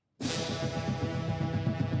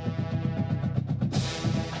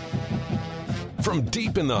From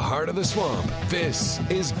deep in the heart of the swamp, this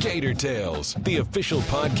is Gator Tales, the official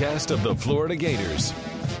podcast of the Florida Gators.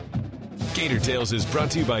 Gator Tales is brought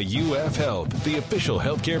to you by UF Health, the official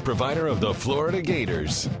healthcare provider of the Florida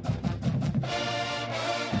Gators.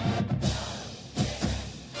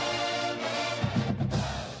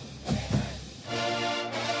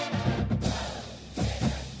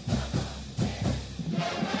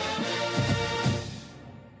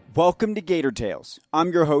 Welcome to Gator Tales.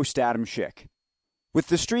 I'm your host, Adam Schick. With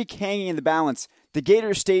the streak hanging in the balance, the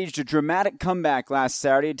Gators staged a dramatic comeback last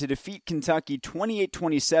Saturday to defeat Kentucky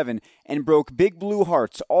 28-27 and broke Big Blue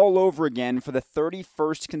hearts all over again for the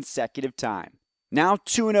 31st consecutive time. Now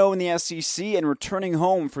 2-0 in the SEC and returning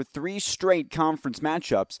home for 3 straight conference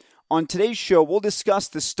matchups, on today's show we'll discuss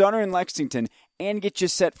the stunner in Lexington and get you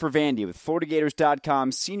set for Vandy with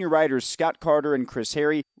FloridaGators.com senior writers Scott Carter and Chris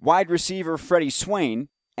Harry, wide receiver Freddie Swain,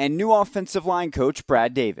 and new offensive line coach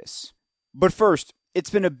Brad Davis. But first, it's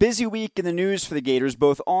been a busy week in the news for the Gators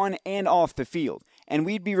both on and off the field, and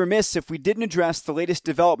we'd be remiss if we didn't address the latest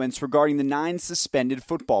developments regarding the 9 suspended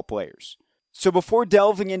football players. So before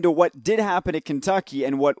delving into what did happen at Kentucky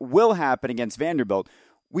and what will happen against Vanderbilt,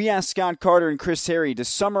 we asked Scott Carter and Chris Harry to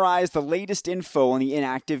summarize the latest info on the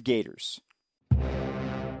inactive Gators.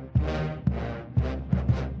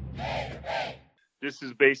 This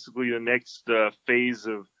is basically the next phase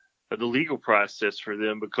of the legal process for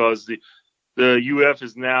them, because the UF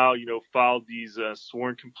has now, filed these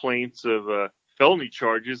sworn complaints of felony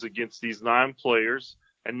charges against these 9 players.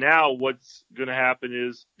 And now what's going to happen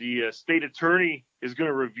is the state attorney is going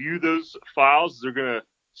to review those files. They're going to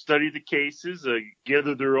study the cases,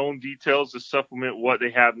 gather their own details to supplement what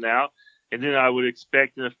they have now. And then I would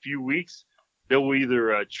expect in a few weeks, they will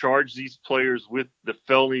either charge these players with the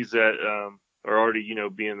felonies that are already,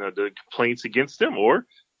 being the complaints against them, or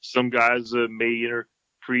some guys may enter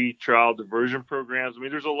pre-trial diversion programs. I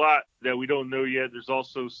mean, there's a lot that we don't know yet. There's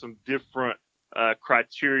also some different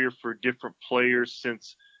criteria for different players,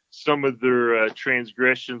 since some of their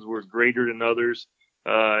transgressions were greater than others.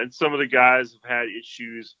 And some of the guys have had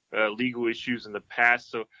issues, legal issues in the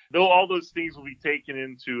past. So all those things will be taken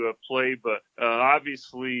into play. But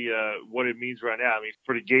obviously what it means right now,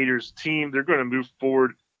 for the Gators team, they're going to move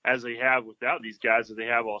forward as they have without these guys that they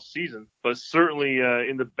have all season. But certainly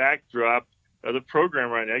in the backdrop of the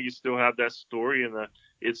program right now, you still have that story, and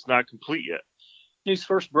it's not complete yet. News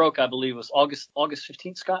first broke, I believe, was August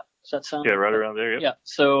 15th, Scott? Does that sound? Yeah, right around there. Yeah.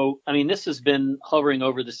 So, this has been hovering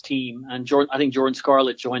over this team, and I think Jordan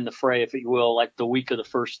Scarlett joined the fray, if you will, like the week of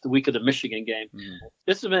the Michigan game. Mm-hmm.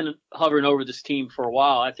 This has been hovering over this team for a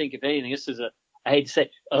while. I think, if anything, this is I hate to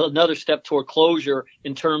say, another step toward closure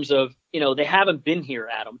in terms of, they haven't been here,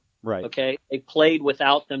 Adam. Right. Okay. They played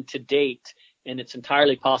without them to date, and it's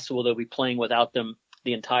entirely possible they'll be playing without them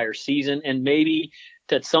the entire season. And maybe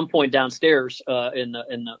at some point downstairs in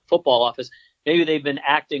the football office, maybe they've been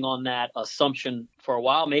acting on that assumption for a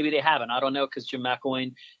while. Maybe they haven't. I don't know, because Jim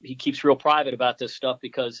McElwain, he keeps real private about this stuff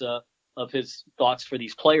because of his thoughts for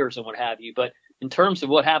these players and what have you. But in terms of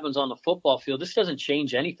what happens on the football field, this doesn't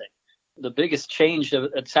change anything. The biggest change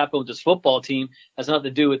that's happened with this football team has nothing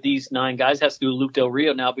to do with these 9 guys. It has to do with Luke Del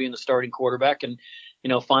Rio now being the starting quarterback and,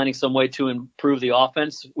 finding some way to improve the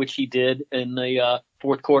offense, which he did in the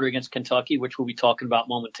fourth quarter against Kentucky, which we'll be talking about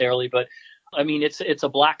momentarily. But, it's a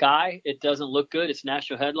black eye. It doesn't look good. It's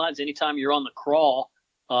national headlines. Anytime you're on the crawl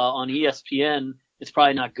on ESPN, it's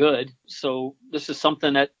probably not good. So this is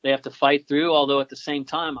something that they have to fight through, although at the same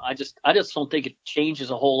time, I just don't think it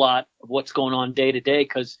changes a whole lot of what's going on day to day,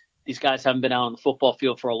 because these guys haven't been out on the football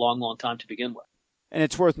field for a long, long time to begin with. And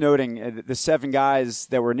it's worth noting, the 7 guys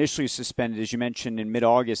that were initially suspended, as you mentioned, in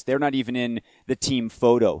mid-August, they're not even in the team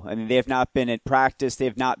photo. They have not been at practice. They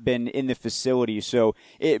have not been in the facility. So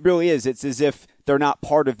it really is. It's as if they're not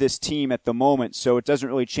part of this team at the moment. So it doesn't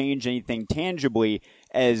really change anything tangibly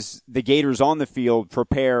as the Gators on the field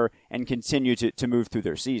prepare and continue to move through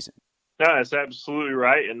their season. No, that's absolutely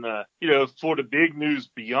right. And, for the big news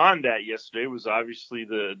beyond that yesterday was obviously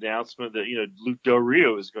the announcement that, Luke Del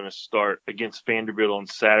Rio is going to start against Vanderbilt on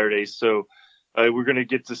Saturday. So we're going to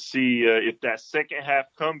get to see if that second half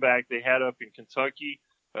comeback they had up in Kentucky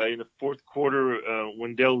in the fourth quarter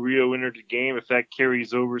when Del Rio entered the game, if that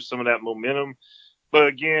carries over some of that momentum. But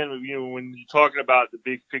again, when you're talking about the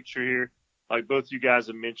big picture here, like both you guys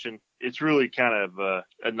have mentioned, it's really kind of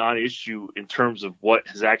a non-issue in terms of what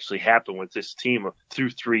has actually happened with this team through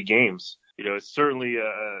 3 games. It's certainly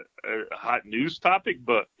a hot news topic,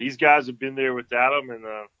 but these guys have been there without them. And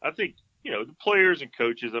I think, the players and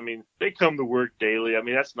coaches, they come to work daily.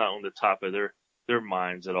 That's not on the top of their their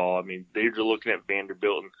minds at all. I mean, they're looking at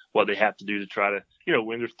Vanderbilt and what they have to do to try to,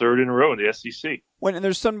 win their third in a row in the SEC. And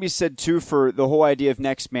there's something to be said, too, for the whole idea of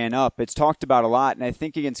next man up. It's talked about a lot, and I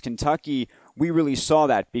think against Kentucky, we really saw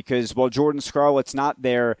that because while Jordan Scarlett's not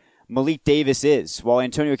there, Malik Davis is. While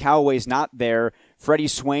Antonio Callaway's not there, Freddie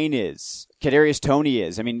Swain is. Kadarius Toney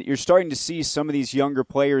is. I mean, you're starting to see some of these younger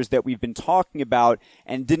players that we've been talking about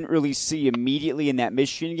and didn't really see immediately in that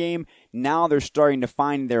Michigan game. Now they're starting to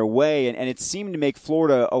find their way, and it seemed to make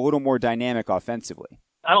Florida a little more dynamic offensively.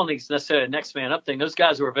 I don't think it's necessarily a next man up thing. Those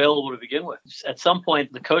guys were available to begin with. At some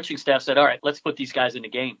point, the coaching staff said, all right, let's put these guys in the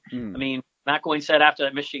game. I mean, McElwain said after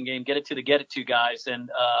that Michigan game, get it to guys.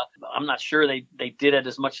 And I'm not sure they did it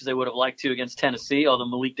as much as they would have liked to against Tennessee, although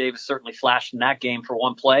Malik Davis certainly flashed in that game for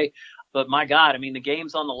one play. But my God, I mean, the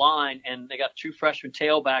game's on the line, and they got a true freshman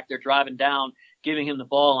tailback. They're driving down, giving him the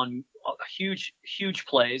ball on huge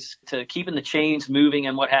plays to keeping the chains moving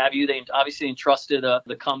and what have you. They obviously entrusted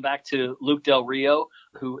the comeback to Luke Del Rio,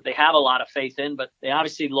 who they have a lot of faith in, but they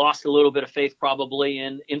obviously lost a little bit of faith probably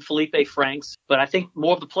in Felipe Franks. But I think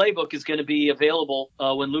more of the playbook is going to be available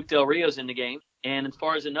when Luke Del Rio's in the game. And as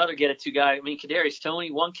far as another get-it-to guy, I mean, Kadarius Toney,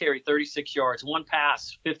 1 carry, 36 yards, 1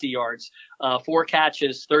 pass, 50 yards, 4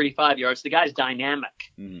 catches, 35 yards. The guy's dynamic.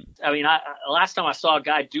 I mean, last time I saw a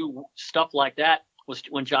guy do stuff like that was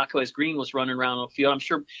when Jacquez Green was running around on the field. I'm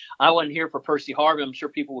sure I wasn't here for Percy Harvin. I'm sure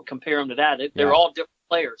people would compare him to that. They're all different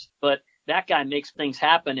players, but that guy makes things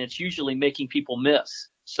happen. It's usually making people miss.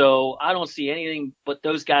 So I don't see anything but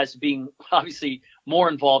those guys being obviously more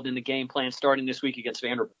involved in the game plan starting this week against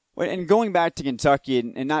Vanderbilt. And going back to Kentucky,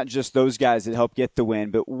 and not just those guys that helped get the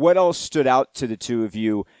win, but what else stood out to the two of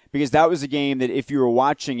you? Because that was a game that if you were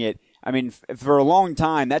watching it, I mean, for a long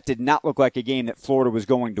time, that did not look like a game that Florida was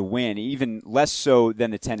going to win, even less so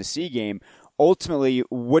than the Tennessee game. Ultimately,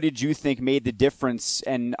 what did you think made the difference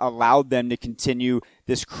and allowed them to continue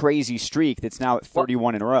this crazy streak that's now at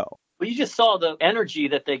 31 in a row? Well, you just saw the energy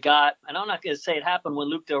that they got, and I'm not going to say it happened when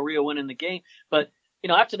Luke Del Rio went in the game, but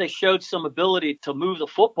after they showed some ability to move the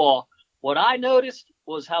football, what I noticed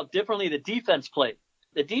was how differently the defense played.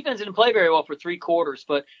 The defense didn't play very well for 3 quarters,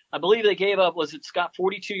 but I believe they gave up, Scott,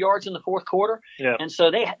 42 yards in the fourth quarter? Yeah. And so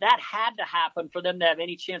that had to happen for them to have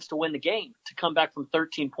any chance to win the game, to come back from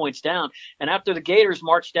 13 points down. And after the Gators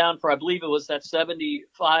marched down for, I believe it was that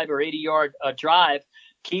 75 or 80-yard drive,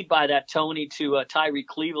 keyed by that Toney to Tyree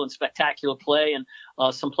Cleveland, spectacular play,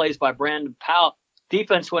 and some plays by Brandon Powell.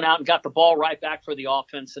 Defense went out and got the ball right back for the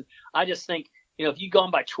offense. And I just think, if you've gone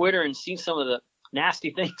by Twitter and seen some of the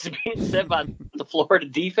nasty things being said by the Florida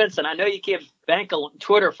defense, and I know you can't bank on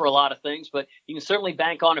Twitter for a lot of things, but you can certainly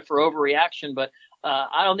bank on it for overreaction. But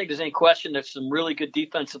I don't think there's any question there's some really good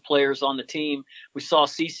defensive players on the team. We saw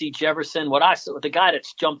C.C. Jefferson. The guy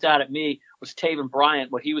that's jumped out at me was Taven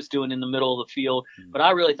Bryant, what he was doing in the middle of the field. But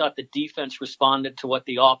I really thought the defense responded to what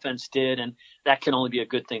the offense did, and that can only be a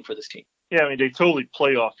good thing for this team. Yeah, I mean, they totally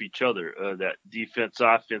play off each other, that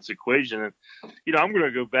defense-offense equation. And, I'm going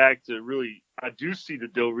to go back to really, I do see the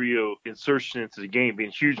Del Rio insertion into the game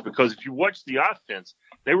being huge because if you watch the offense,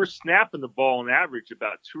 they were snapping the ball on average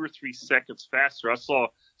about 2 or 3 seconds faster. I saw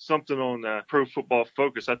something on Pro Football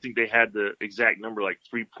Focus. I think they had the exact number, like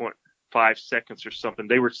 3.5 seconds or something.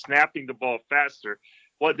 They were snapping the ball faster.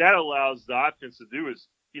 What that allows the offense to do is,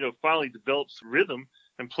 finally develop some rhythm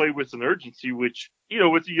and play with an urgency, which,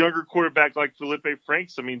 with a younger quarterback like Felipe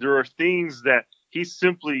Franks, I mean, there are things that he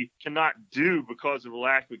simply cannot do because of a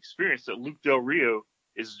lack of experience that Luke Del Rio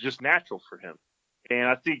is just natural for him. And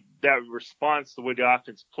I think that response, the way the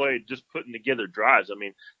offense played, just putting together drives. I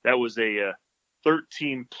mean, that was a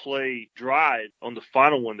 13-play drive on the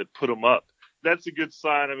final one that put them up. That's a good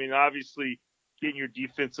sign. I mean, obviously, getting your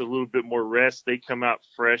defense a little bit more rest. They come out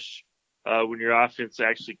fresh when your offense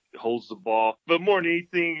actually holds the ball. But more than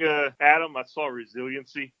anything, Adam, I saw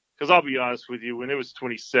resiliency. Because I'll be honest with you, when it was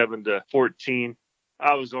 27-14,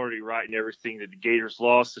 I was already writing everything that the Gators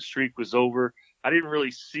lost. The streak was over. I didn't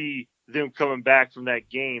really see them coming back from that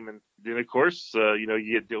game. And then, of course,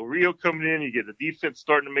 you get Del Rio coming in. You get the defense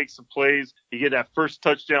starting to make some plays. You get that first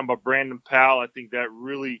touchdown by Brandon Powell. I think that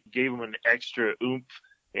really gave them an extra oomph.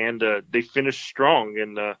 And they finished strong.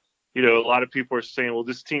 And, a lot of people are saying, well,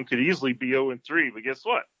 this team could easily be 0-3. But guess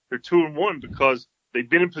what? They're 2-1 because they've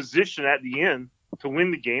been in position at the end to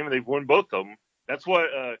win the game, and they've won both of them. That's what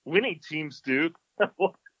winning teams do.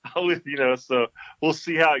 So we'll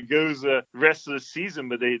see how it goes the rest of the season,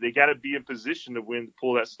 but they got to be in position to win, to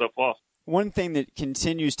pull that stuff off. One thing that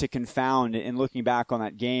continues to confound in looking back on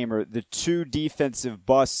that game are the two defensive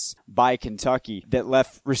busts by Kentucky that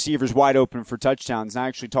left receivers wide open for touchdowns. And I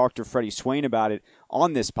actually talked to Freddie Swain about it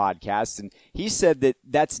on this podcast, and he said that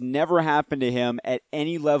that's never happened to him at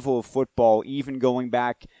any level of football, even going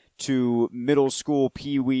back to middle school,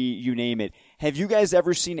 pee-wee, you name it. Have you guys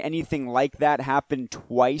ever seen anything like that happen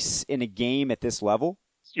twice in a game at this level?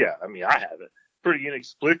 Yeah, I mean, I haven't. Pretty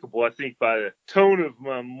inexplicable, I think, by the tone of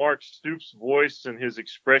Mark Stoops' voice and his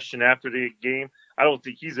expression after the game. I don't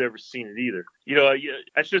think he's ever seen it either. You know,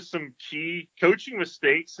 that's just some key coaching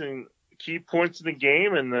mistakes and key points in the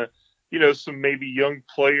game, and some maybe young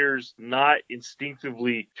players not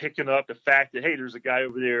instinctively picking up the fact that, hey, there's a guy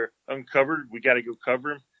over there uncovered. We got to go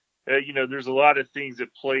cover him. There's a lot of things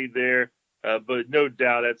that played there, but no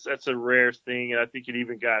doubt that's a rare thing, and I think it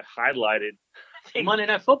even got highlighted. Monday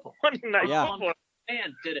Night Football. Monday Night Football.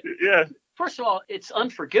 Man, did it. Yeah. First of all, it's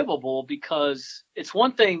unforgivable because it's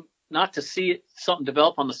one thing not to see something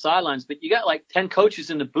develop on the sidelines, but you got like 10 coaches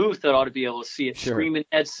in the booth that ought to be able to see it, sure. Screaming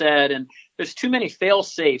headset, and there's too many fail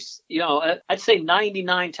safes. I'd say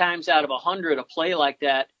 99 times out of 100, a play like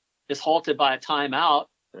that is halted by a timeout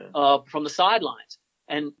from the sidelines.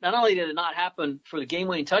 And not only did it not happen for the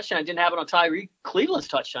game-winning touchdown, it didn't happen on Tyree Cleveland's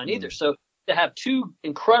touchdown either. So to have two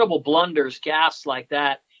incredible blunders, gaffes like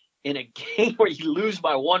that in a game where you lose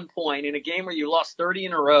by 1 point, in a game where you lost 30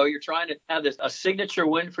 in a row, you're trying to have a signature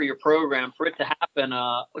win for your program, for it to happen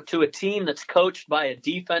to a team that's coached by a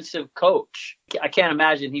defensive coach. I can't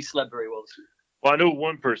imagine he slept very well this week. Well, I know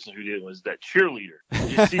one person who did was that cheerleader.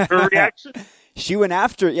 Did you see her reaction? She went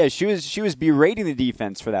after, she was berating the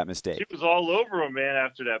defense for that mistake. She was all over him, man,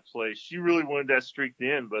 after that play. She really wanted that streak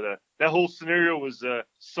to end, but that whole scenario was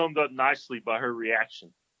summed up nicely by her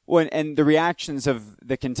reaction. Well, and the reactions of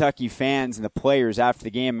the Kentucky fans and the players after the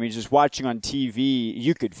game, I mean, just watching on TV,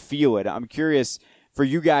 you could feel it. I'm curious, for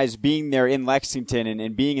you guys being there in Lexington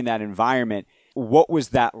and being in that environment, what was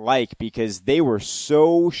that like? Because they were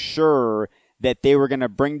so sure that they were going to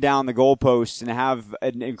bring down the goalposts and have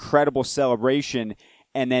an incredible celebration,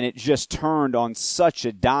 and then it just turned on such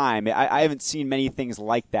a dime. I haven't seen many things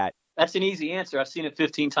like that. That's an easy answer. I've seen it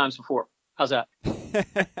 15 times before. How's that?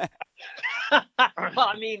 Well,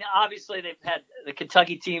 I mean, obviously they've had the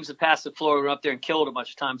Kentucky teams that passed the floor, were up there and killed a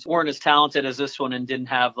bunch of times, weren't as talented as this one and didn't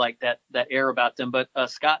have like that air about them. But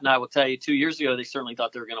Scott and I will tell you, 2 years ago, they certainly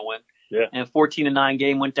thought they were going to win. Yeah. And 14-9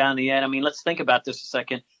 game went down the end. I mean, let's think about this a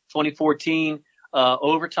second. 2014,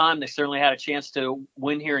 overtime, they certainly had a chance to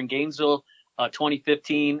win here in Gainesville.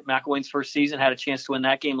 2015, McElwain's first season, had a chance to win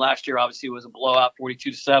that game last year. Obviously, it was a blowout,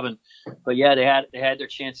 42-7. But yeah, they had their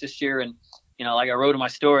chance this year. And like I wrote in my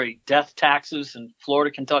story, death taxes and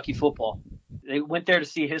Florida Kentucky football. They went there to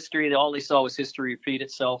see history. All they saw was history repeat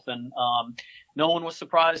itself. And no one was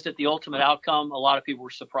surprised at the ultimate outcome. A lot of people were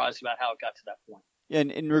surprised about how it got to that point. And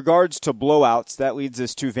in regards to blowouts, that leads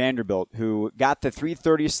us to Vanderbilt, who got the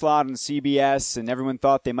 3:30 slot on CBS, and everyone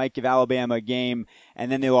thought they might give Alabama a game, and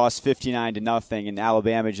then they lost 59-0, and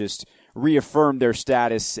Alabama just reaffirmed their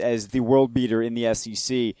status as the world beater in the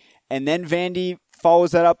SEC. And then Vandy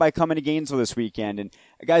follows that up by coming to Gainesville this weekend. And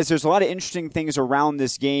guys, there's a lot of interesting things around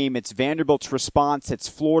this game. It's Vanderbilt's response. It's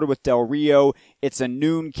Florida with Del Rio. It's a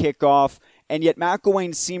noon kickoff. And yet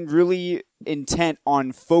McElwain seemed really intent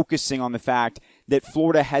on focusing on the fact that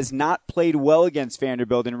Florida has not played well against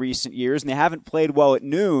Vanderbilt in recent years, and they haven't played well at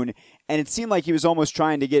noon. And it seemed like he was almost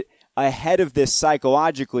trying to get ahead of this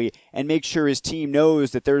psychologically and make sure his team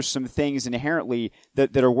knows that there's some things inherently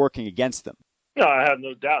that are working against them. No, I have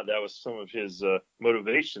no doubt that was some of his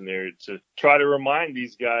motivation there, to try to remind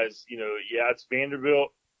these guys, it's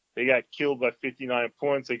Vanderbilt. They got killed by 59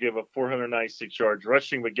 points. They gave up 496 yards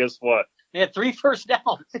rushing, but guess what? They had 3 first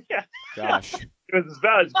downs. Yeah. Gosh. It was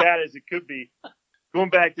about as bad as it could be. Going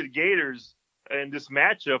back to the Gators and this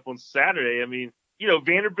matchup on Saturday, I mean,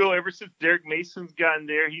 Vanderbilt, ever since Derek Mason's gotten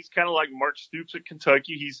there, he's kind of like Mark Stoops at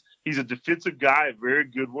Kentucky. He's a defensive guy, a very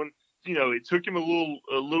good one. It took him a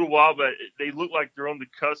little while, but they look like they're on the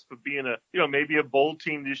cusp of being maybe a bowl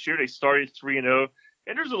team this year. They started 3-0.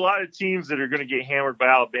 And there's a lot of teams that are going to get hammered by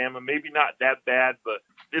Alabama. Maybe not that bad, but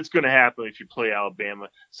it's going to happen if you play Alabama.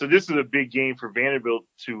 So this is a big game for Vanderbilt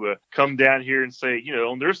to come down here and say,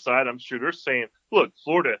 on their side, I'm sure they're saying, look,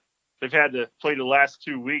 Florida, they've had to play the last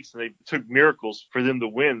 2 weeks, and they took miracles for them to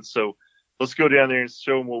win. So let's go down there and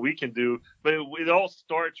show them what we can do. But it all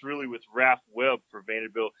starts really with Raph Webb for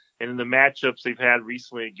Vanderbilt. And in the matchups they've had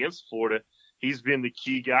recently against Florida, he's been the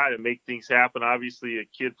key guy to make things happen. Obviously, a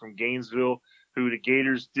kid from Gainesville who the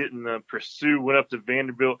Gators didn't pursue, went up to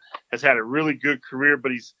Vanderbilt, has had a really good career.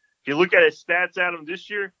 But if you look at his stats, Adam, this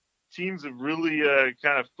year, teams have really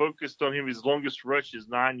kind of focused on him. His longest rush is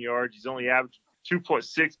 9 yards. He's only averaged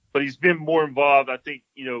 2.6, but he's been more involved, I think,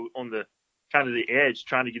 on the kind of the edge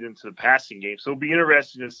trying to get into the passing game. So it'll be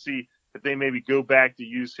interesting to see if they maybe go back to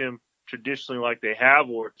use him traditionally like they have,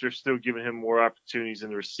 or if they're still giving him more opportunities in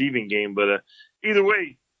the receiving game. But either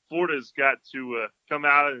way, Florida's got to come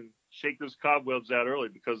out and shake those cobwebs out early,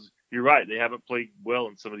 because you're right, they haven't played well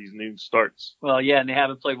in some of these noon starts. Well, yeah, and they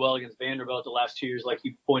haven't played well against Vanderbilt the last 2 years, like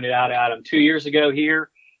you pointed out, Adam. 2 years ago here,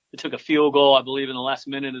 they took a field goal, I believe, in the last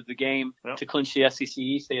minute of the game to clinch the SEC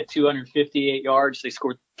East. They had 258 yards. They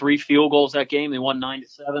scored 3 field goals that game. They won 9-7.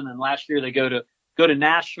 And last year they go to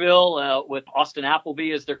Nashville with Austin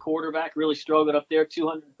Appleby as their quarterback. Really struggled up there.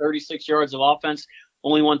 236 yards of offense.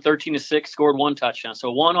 Only won 13-6. Scored 1 touchdown.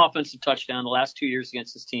 So 1 offensive touchdown the last 2 years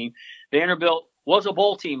against this team. Vanderbilt was a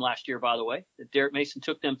bowl team last year, by the way. Derek Mason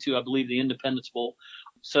took them to, I believe, the Independence Bowl.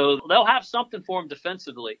 So they'll have something for them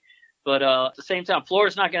defensively. But at the same time,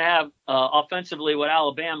 Florida's not going to have offensively what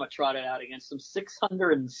Alabama trotted out against them,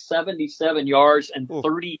 677 yards and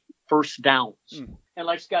 30 first downs. And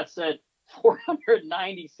like Scott said,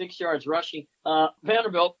 496 yards rushing.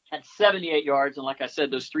 Vanderbilt had 78 yards, and like I said,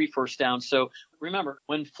 those 3 first downs. So remember,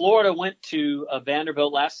 when Florida went to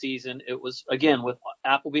Vanderbilt last season, it was, again, with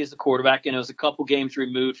Appleby as the quarterback, and it was a couple games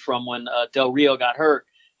removed from when Del Rio got hurt.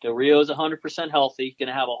 Del Rio is 100% healthy, going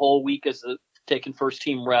to have a whole week as taking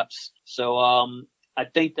first-team reps. So I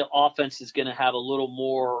think the offense is going to have a little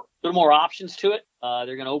more options to it.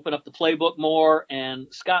 They're going to open up the playbook more. And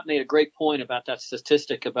Scott made a great point about that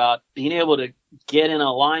statistic about being able to get in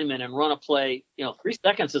alignment and run a play. 3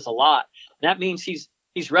 seconds is a lot. That means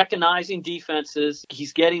he's recognizing defenses.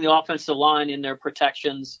 He's getting the offensive line in their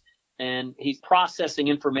protections, and he's processing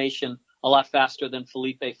information a lot faster than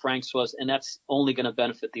Felipe Franks was. And that's only going to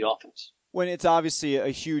benefit the offense. When it's obviously a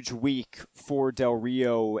huge week for Del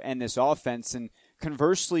Rio and this offense, and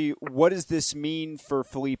conversely, what does this mean for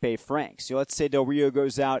Felipe Franks? Let's say Del Rio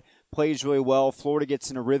goes out, plays really well, Florida gets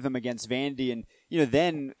in a rhythm against Vandy, and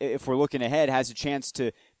then if we're looking ahead, has a chance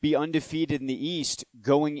to be undefeated in the East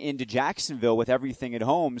going into Jacksonville with everything at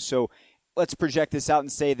home. So let's project this out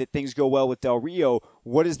and say that things go well with Del Rio.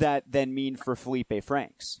 What does that then mean for Felipe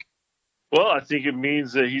Franks? Well, I think it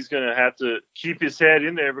means that he's going to have to keep his head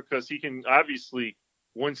in there, because he can obviously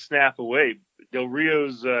one snap away. Del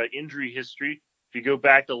Rio's injury history, if you go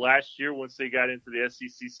back to last year, once they got into the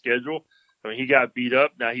SEC schedule, he got beat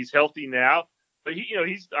up. Now he's healthy now, but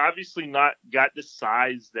he's obviously not got the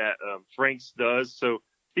size that Franks does. So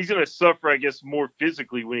he's going to suffer, I guess, more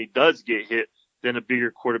physically when he does get hit than a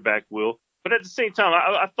bigger quarterback will. But at the same time,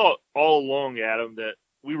 I thought all along, Adam, that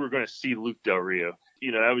we were going to see Luke Del Rio.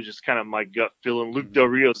 That was just kind of my gut feeling. Luke Del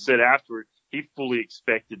Rio said afterward he fully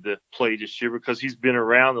expected to play this year, because he's been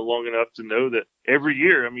around long enough to know that every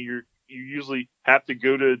year, you usually have to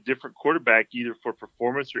go to a different quarterback either for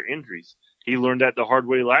performance or injuries. He learned that the hard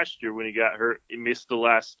way last year when he got hurt. He missed the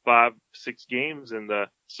last 5-6 games. And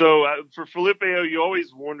so for Felipe, you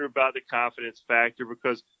always wonder about the confidence factor,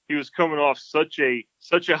 because he was coming off such a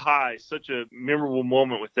high, such a memorable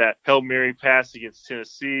moment with that Hail Mary pass against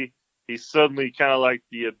Tennessee. He's suddenly kind of like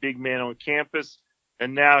the big man on campus.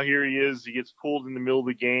 And now here he is. He gets pulled in the middle of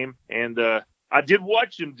the game. And I did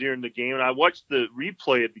watch him during the game, and I watched the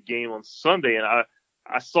replay of the game on Sunday, and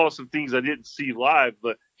I saw some things I didn't see live,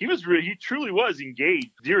 but he truly was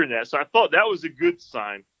engaged during that. So I thought that was a good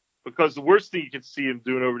sign, because the worst thing you could see him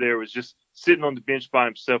doing over there was just sitting on the bench by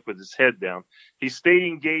himself with his head down. He stayed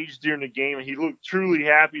engaged during the game, and he looked truly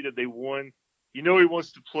happy that they won. He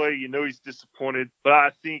wants to play. He's disappointed, but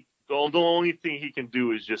I think the only thing he can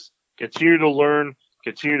do is just continue to learn,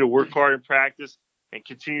 continue to work hard in practice, and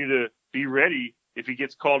continue to be ready if he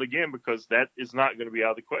gets called again, because that is not going to be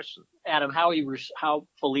out of the question. Adam, how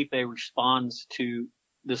Felipe responds to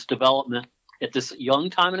this development at this young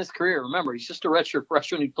time in his career. Remember, he's just a redshirt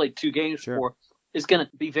freshman. He played 2 games for. Is going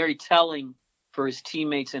to be very telling for his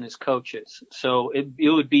teammates and his coaches. So it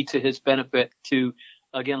would be to his benefit to,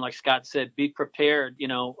 again, like Scott said, be prepared.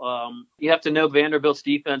 You have to know Vanderbilt's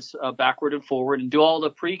defense backward and forward, and do all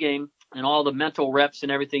the pregame and all the mental reps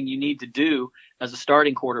and everything you need to do as a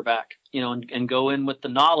starting quarterback, and go in with the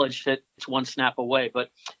knowledge that it's 1 snap away. But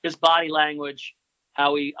his body language,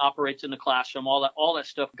 how he operates in the classroom, all that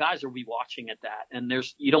stuff, guys will be watching at that. And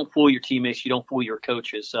you don't fool your teammates, you don't fool your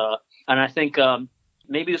coaches. And I think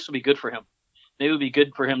maybe this will be good for him. Maybe it would be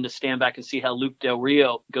good for him to stand back and see how Luke Del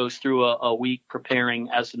Rio goes through a week preparing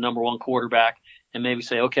as the number 1 quarterback, and maybe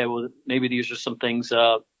say, okay, well, maybe these are some things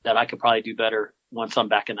that I could probably do better once I'm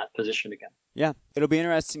back in that position again. Yeah, it'll be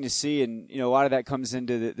interesting to see, and a lot of that comes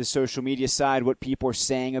into the social media side, what people are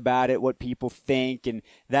saying about it, what people think, and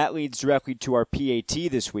that leads directly to our PAT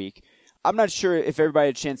this week. I'm not sure if everybody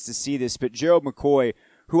had a chance to see this, but Gerald McCoy,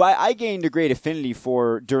 who I gained a great affinity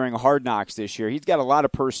for during Hard Knocks this year, he's got a lot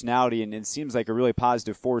of personality and seems like a really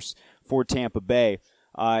positive force for Tampa Bay.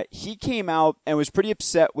 He came out and was pretty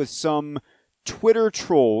upset with some Twitter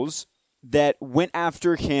trolls that went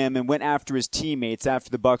after him and went after his teammates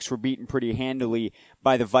after the Bucs were beaten pretty handily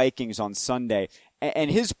by the Vikings on Sunday.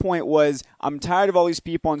 And his point was, I'm tired of all these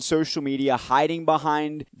people on social media hiding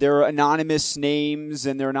behind their anonymous names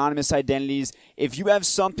and their anonymous identities. If you have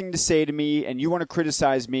something to say to me and you want to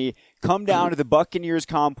criticize me, come down to the Buccaneers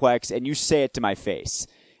complex and you say it to my face.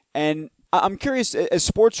 And I'm curious, as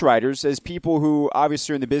sports writers, as people who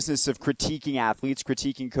obviously are in the business of critiquing athletes,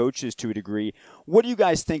 critiquing coaches to a degree, what do you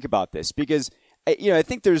guys think about this? Because I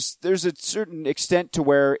think there's a certain extent to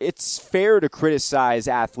where it's fair to criticize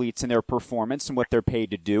athletes and their performance and what they're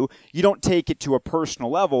paid to do. You don't take it to a personal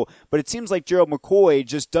level, but it seems like Gerald McCoy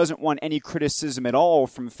just doesn't want any criticism at all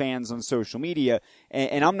from fans on social media,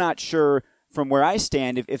 and I'm not sure from where I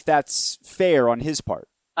stand if that's fair on his part.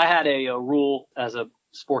 I had a rule as a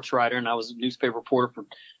sports writer, and I was a newspaper reporter for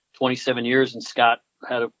 27 years, and Scott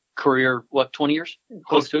had a career, 20 years?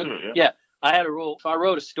 Close to it? Yeah. I had a rule. If I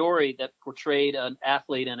wrote a story that portrayed an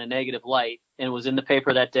athlete in a negative light and it was in the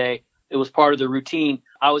paper that day, it was part of the routine.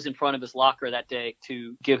 I was in front of his locker that day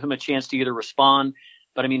to give him a chance to either respond.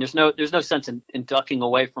 But I mean, there's no sense in ducking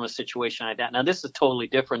away from a situation like that. Now, this is totally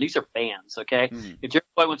different. These are fans, okay? Mm-hmm. If Jerry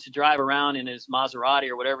Boy wants to drive around in his Maserati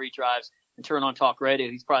or whatever he drives and turn on talk radio,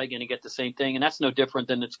 he's probably going to get the same thing. And that's no different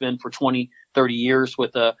than it's been for 20, 30 years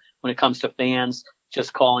with when it comes to fans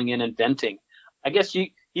just calling in and venting. I guess you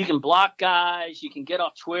can block guys, you can get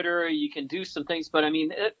off Twitter, you can do some things, but I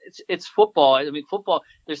mean, it's football. I mean, football,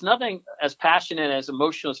 there's nothing as passionate, as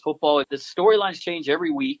emotional as football. The storylines change every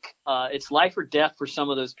week. It's life or death for some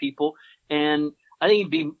of those people. And I think you'd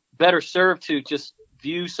be better served to just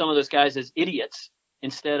view some of those guys as idiots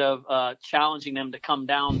instead of challenging them to come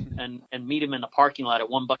down and meet them in the parking lot at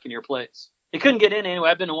One Buccaneer Place. They couldn't get in anyway.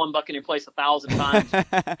 I've been to One Buccaneer Place 1,000 times.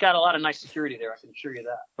 Got a lot of nice security there, I can assure you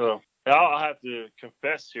that. Well, I'll have to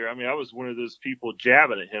confess here. I mean, I was one of those people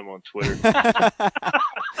jabbing at him on Twitter.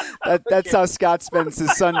 That's how Scott spends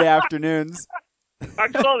his Sunday afternoons. I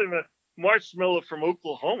called him a marshmallow from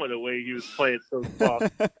Oklahoma the way he was playing so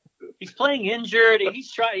soft. He's playing injured.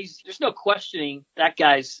 There's no questioning that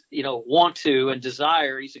guy's, want to and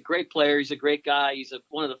desire. He's a great player. He's a great guy. He's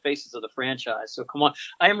one of the faces of the franchise. So come on.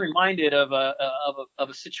 I am reminded of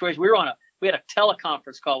a situation. We had a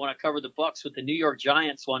teleconference call when I covered the Bucs with the New York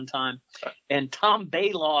Giants one time, and Tom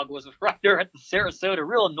Baylog was a writer at the Sarasota,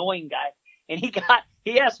 real annoying guy. And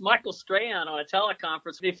he asked Michael Strahan on a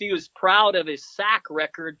teleconference if he was proud of his sack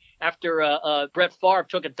record after Brett Favre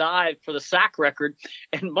took a dive for the sack record.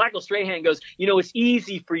 And Michael Strahan goes, it's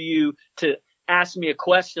easy for you to ask me a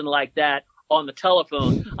question like that on the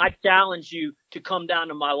telephone. I challenge you to come down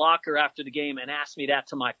to my locker after the game and ask me that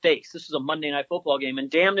to my face. This was a Monday Night Football game.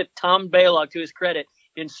 And damn it, Tom Baylog, to his credit,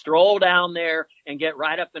 didn't stroll down there and get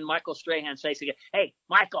right up in Michael Strahan's face again. Hey,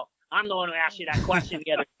 Michael, I'm the one who asked you that question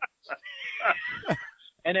the other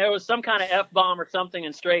And there was some kind of F-bomb or something,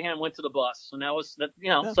 and Strahan went to the bus. And that was,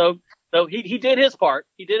 so he did his part.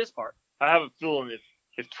 He did his part. I have a feeling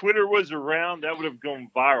if Twitter was around, that would have gone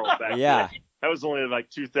viral back then. That was only like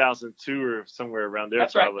 2002 or somewhere around there.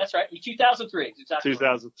 That's probably. Right. That's right. 2003.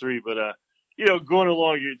 2003. But, going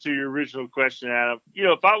along to your original question, Adam,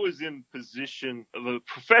 if I was in position of a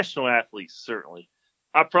professional athlete, certainly,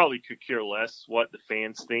 I probably could care less what the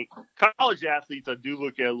fans think. College athletes, I do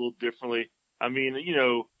look at a little differently. I mean,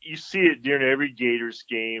 you see it during every Gators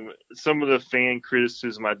game. Some of the fan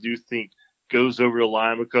criticism, I do think, goes over the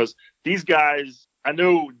line because these guys, I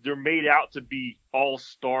know they're made out to be all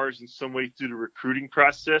stars in some way through the recruiting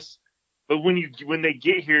process. But when they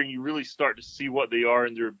get here and you really start to see what they are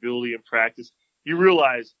and their ability in practice, you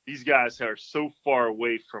realize these guys are so far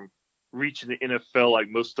away from reaching the NFL like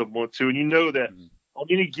most of them want to. And you know that on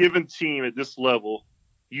any given team at this level,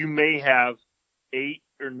 you may have 8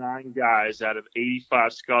 or 9 guys out of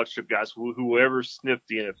 85 scholarship guys who will ever sniff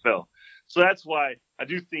the NFL. So that's why I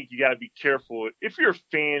do think you got to be careful. If you're a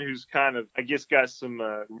fan who's kind of, I guess, got some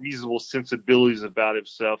reasonable sensibilities about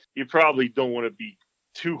himself, you probably don't want to be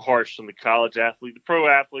too harsh on the college athlete. The pro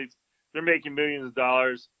athletes, they're making millions of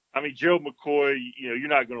dollars. I mean, Gerald McCoy, you're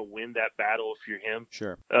not going to win that battle if you're him.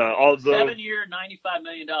 Sure. Although 7-year, $95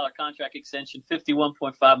 million contract extension,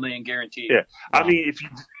 $51.5 million guaranteed. Yeah. Wow. I mean,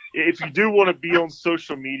 if you do want to be on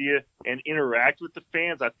social media and interact with the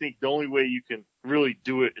fans, I think the only way you can really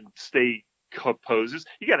do it and stay composed is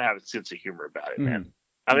you got to have a sense of humor about it, man.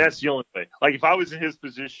 I mean, that's the only way. Like, if I was in his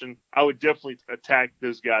position, I would definitely attack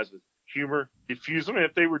those guys with humor, diffuse them. And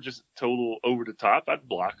if they were just total over the top, I'd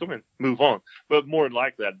block them and move on. But more than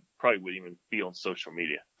likely, I probably wouldn't even be on social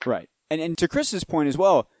media. Right. And to Chris's point as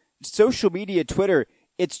well, social media, Twitter,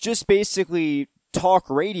 it's just basically talk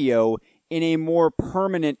radio in a more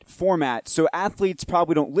permanent format. So athletes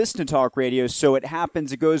probably don't listen to talk radio, so it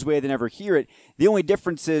happens, it goes away, they never hear it. The only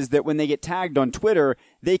difference is that when they get tagged on Twitter,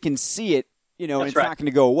 they can see it, and it's not going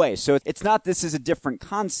to go away. So it's not this is a different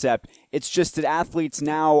concept. It's just that athletes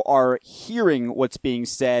now are hearing what's being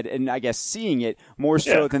said and, I guess, seeing it more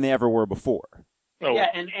so than they ever were before. Oh. Yeah,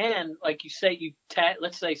 and like you say,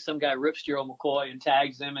 let's say some guy rips Gerald McCoy and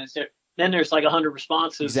tags him, and then there's like 100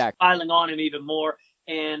 responses piling on him even more.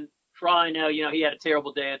 And for all I know, he had a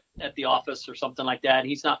terrible day at the office or something like that.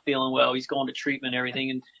 He's not feeling well. He's going to treatment and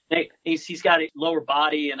everything, and he's got a lower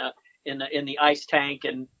body in the ice tank,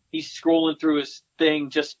 and he's scrolling through his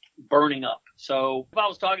thing, just burning up. So if I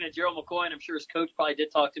was talking to Gerald McCoy, and I'm sure his coach probably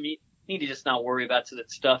did talk to me, you need to just not worry about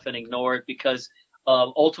that stuff and ignore it, because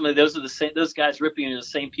ultimately those guys ripping you are the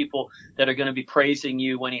same people that are going to be praising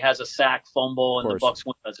you when he has a sack, fumble, and the Bucs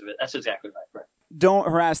win because of it. That's exactly right. Don't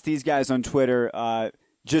harass these guys on Twitter.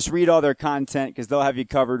 Just read all their content, because they'll have you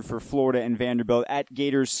covered for Florida and Vanderbilt at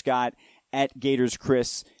Gators Scott, at Gators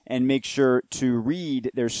Chris, and make sure to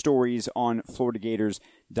read their stories on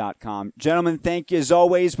FloridaGators.com. Gentlemen, thank you as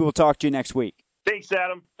always. We will talk to you next week. Thanks,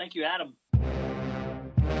 Adam. Thank you, Adam.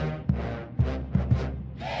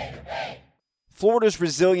 Florida's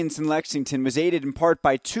resilience in Lexington was aided in part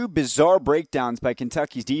by two bizarre breakdowns by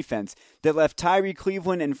Kentucky's defense that left Tyree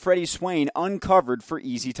Cleveland and Freddie Swain uncovered for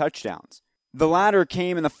easy touchdowns. The latter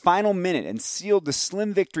came in the final minute and sealed the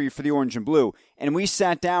slim victory for the Orange and Blue, and we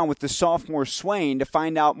sat down with the sophomore Swain to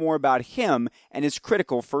find out more about him and his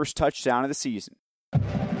critical first touchdown of the season. I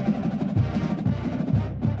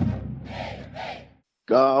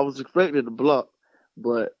was expecting to block,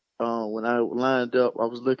 but when I lined up, I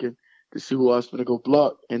was looking to see who I was going to go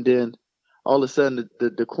block, and then all of a sudden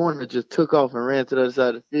the corner just took off and ran to the other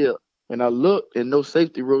side of the field. And I looked, and no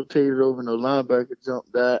safety rotated over, no linebacker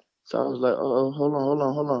jumped that. So I was like, oh, hold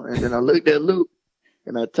on. And then I looked at Luke,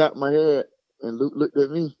 and I tapped my head, and Luke looked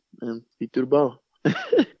at me, and he threw the ball.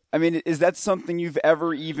 I mean, is that something you've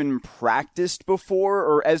ever even practiced before?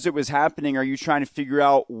 Or as it was happening, are you trying to figure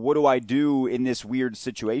out, what do I do in this weird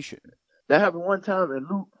situation? That happened one time, and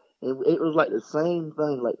Luke, it was like the same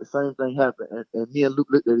thing happened. And me and Luke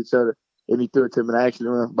looked at each other, and he threw it to me, and I actually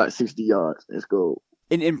ran about 60 yards. Let's go.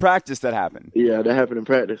 In practice, that happened? Yeah, that happened in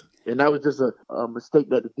practice. And that was just a mistake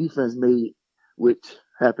that the defense made, which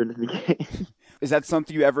happened in the game. Is that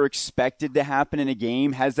something you ever expected to happen in a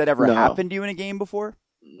game? Has that ever happened to you in a game before?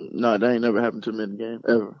 No, that ain't never happened to me in a game,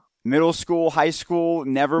 ever. Middle school, high school,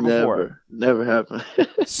 never before? Never happened.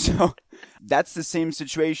 So that's the same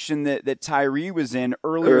situation that Tyree was in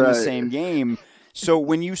earlier in the same game. So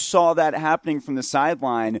when you saw that happening from the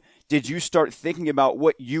sideline, did you start thinking about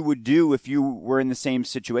what you would do if you were in the same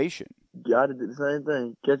situation? Yeah, I did the same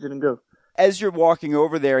thing. Catch it and go. As you're walking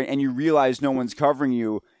over there and you realize no one's covering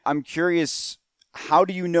you, I'm curious, how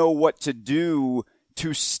do you know what to do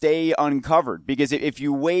to stay uncovered? Because if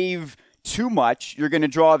you wave too much, you're going to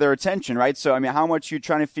draw their attention, right? So, I mean, how much are you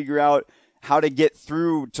trying to figure out how to get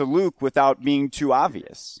through to Luke without being too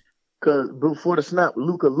obvious? Because before the snap,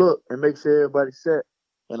 Luke would look and make sure everybody's set.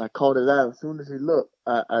 And I called it out. As soon as he looked,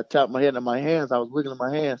 I tapped my head in my hands. I was wiggling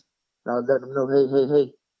my hands. And I was letting him know,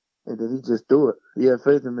 hey. And then he just threw it. He had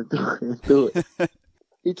faith in me and threw it.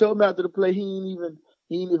 He told me after the play he didn't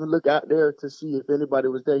even look out there to see if anybody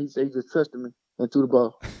was there. He said he just trusted me and threw the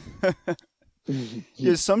ball.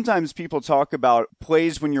 Because sometimes people talk about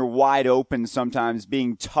plays when you're wide open sometimes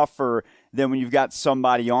being tougher than when you've got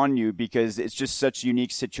somebody on you, because it's just such a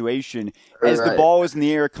unique situation. As the ball is in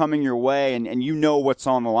the air coming your way and you know what's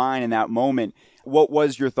on the line in that moment, what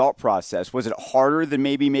was your thought process? Was it harder than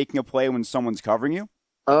maybe making a play when someone's covering you?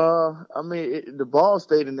 I mean, the ball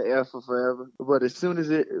stayed in the air for forever, but as soon as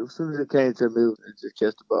it came to me, it just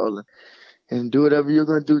catch the ball and do whatever you're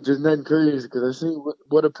going to do, just nothing crazy, because I see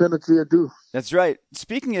what a penalty will do. That's right.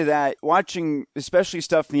 Speaking of that, watching especially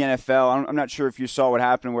stuff in the NFL, I'm not sure if you saw what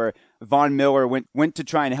happened where Von Miller went to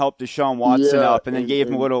try and help Deshaun Watson up and then gave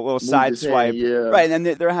him a little side swipe. Right, and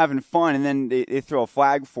then they're having fun, and then they throw a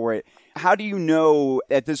flag for it. How do you know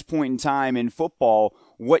at this point in time in football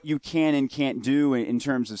what you can and can't do in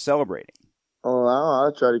terms of celebrating? Oh, I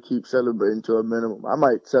try to keep celebrating to a minimum. I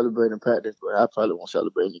might celebrate in practice, but I probably won't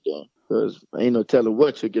celebrate in the game. because ain't no telling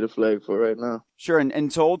what you'll get a flag for right now. Sure,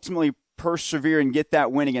 and to ultimately persevere and get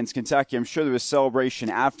that win against Kentucky, I'm sure there was celebration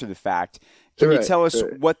after the fact. Can you tell us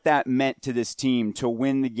what that meant to this team to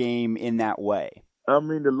win the game in that way? I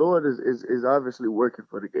mean, the Lord is obviously working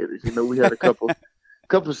for the Gators. You know, we had a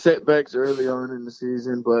couple setbacks early on in the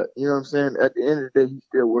season, but you know what I'm saying? At the end of the day, he's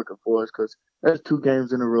still working for us because that's 2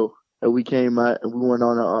 games in a row that we came out and we went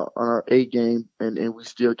on our 8 game and we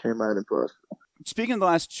still came out in impressive. Speaking of the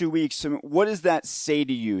last 2 weeks, what does that say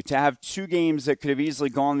to you to have 2 games that could have easily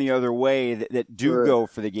gone the other way that do go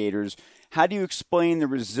for the Gators? How do you explain the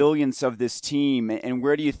resilience of this team, and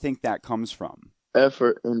where do you think that comes from?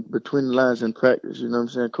 Effort and between the lines in practice. You know what I'm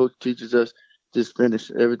saying? Coach teaches us just finish.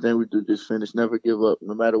 Everything we do, just finish. Never give up.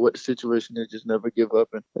 No matter what the situation is, just never give up,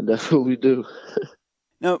 and that's what we do.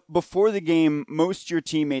 Now, before the game, most of your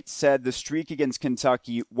teammates said the streak against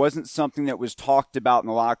Kentucky wasn't something that was talked about in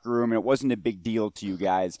the locker room, and it wasn't a big deal to you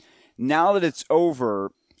guys. Now that it's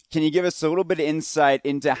over, can you give us a little bit of insight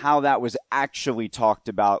into how that was actually talked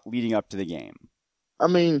about leading up to the game? I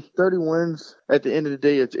mean, 30 wins, at the end of the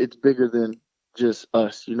day, it's bigger than just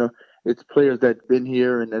us, you know. It's players that's been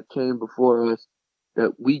here and that came before us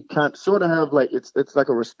that we sort of have like it's like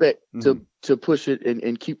a respect to push it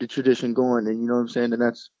and keep the tradition going, and you know what I'm saying, and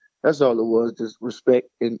that's all it was, just respect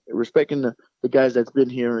and respecting the guys that's been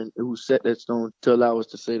here and who set that stone to allow us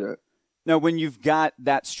to say that. Now, when you've got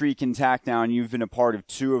that streak intact now and you've been a part of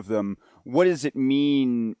 2 of them, what does it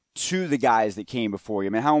mean to the guys that came before you?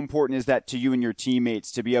 I mean, how important is that to you and your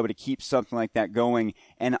teammates to be able to keep something like that going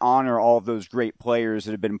and honor all of those great players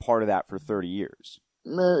that have been part of that for 30 years?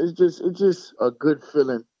 Man, it's just a good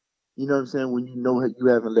feeling, you know what I'm saying, when you know you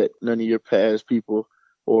haven't let none of your past people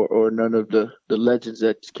or none of the legends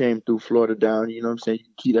that came through Florida down, you know what I'm saying, you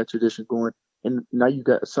can keep that tradition going, and now you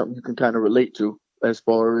got something you can kind of relate to as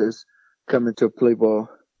far as coming to play ball.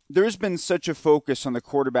 There's been such a focus on the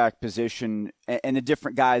quarterback position, and the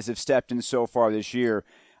different guys have stepped in so far this year.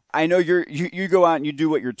 I know you go out and you do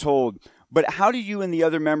what you're told, but how do you and the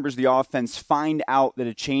other members of the offense find out that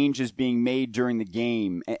a change is being made during the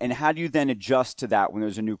game, and how do you then adjust to that when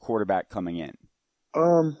there's a new quarterback coming in?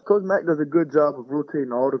 Coach Mack does a good job of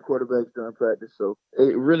rotating all the quarterbacks during practice, so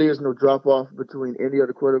it really is no drop-off between any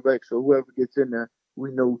other quarterback, so whoever gets in there,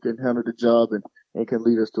 we know can handle the job and can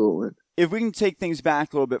lead us to a win. If we can take things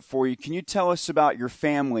back a little bit for you, can you tell us about your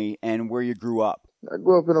family and where you grew up? I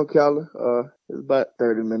grew up in Ocala. It's about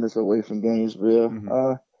 30 minutes away from Gainesville.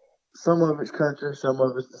 Mm-hmm. Some of it's country, some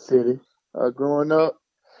of it's the city. Growing up,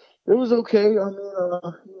 it was okay. I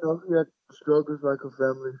mean, we had struggles like a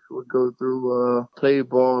family would go through. Played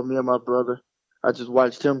ball, me and my brother. I just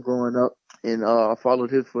watched him growing up, and I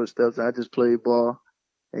followed his footsteps. I just played ball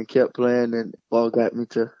and kept playing, and ball got me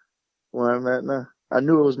to where I'm at now. I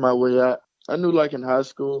knew it was my way out. I knew, like, in high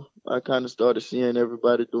school, I kind of started seeing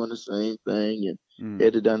everybody doing the same thing and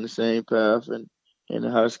headed down the same path. And in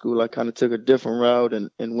high school, I kind of took a different route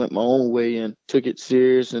and went my own way and took it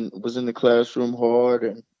serious and was in the classroom hard,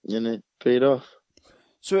 and it paid off.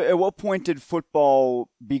 So at what point did football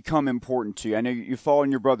become important to you? I know you followed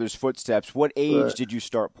in your brother's footsteps. What age did you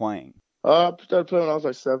start playing? I started playing when I was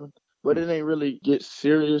like 7, but it didn't really get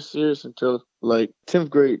serious until like 10th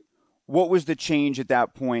grade. What was the change at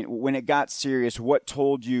that point? When it got serious, what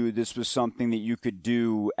told you this was something that you could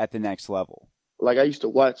do at the next level? Like, I used to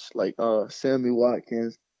watch, like, Sammy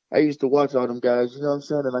Watkins. I used to watch all them guys, you know what I'm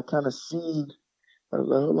saying? And I kind of seen, I was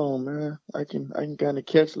like, hold on, man. I can kind of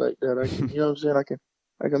catch like that. I can, you know what I'm saying?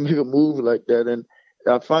 I can make a move like that. And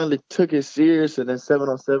I finally took it serious. And then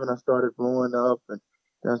 7-on-7, I started blowing up. And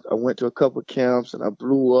I went to a couple camps and I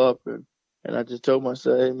blew up. And I just told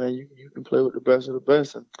myself, hey, man, you can play with the best of the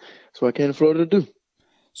best. And that's what I came to Florida to do.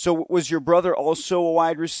 So was your brother also a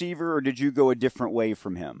wide receiver, or did you go a different way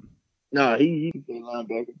from him? Nah, he played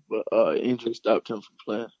linebacker, but injury stopped him from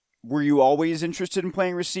playing. Were you always interested in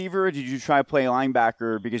playing receiver, or did you try to play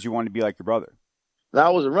linebacker because you wanted to be like your brother? No, I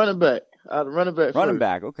was a running back. I was a running back Running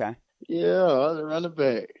back, okay. Yeah, I was a running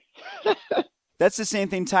back. That's the same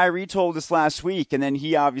thing Tyree told us last week, and then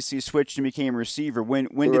he obviously switched and became a receiver. When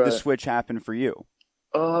did the switch happen for you?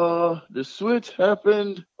 The switch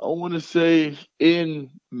happened, I want to say, in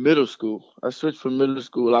middle school. I switched from middle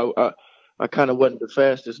school. I kind of wasn't the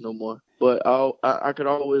fastest no more, but I could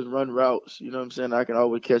always run routes. You know what I'm saying? I can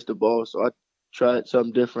always catch the ball, so I tried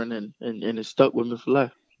something different, and it stuck with me for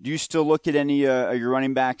life. Do you still look at any of your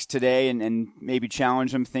running backs today and maybe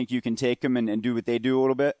challenge them, think you can take them and do what they do a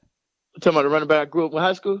little bit? You talking about the running back I grew up in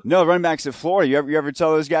high school? No, running backs at Florida. You ever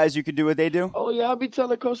tell those guys you could do what they do? Oh, yeah, I be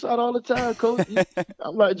telling Coach out all the time, Coach.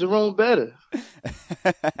 I'm like Jerome Bettis.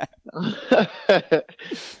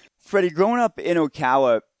 Freddie, growing up in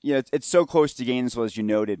Ocala, it's so close to Gainesville, as you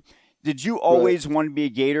noted. Did you always want to be a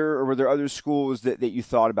Gator, or were there other schools that you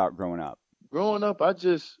thought about growing up? Growing up, I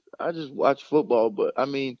just watched football, but I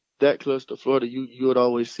mean that close to Florida, you would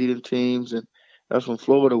always see them teams, and that's when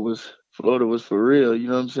Florida was for real. You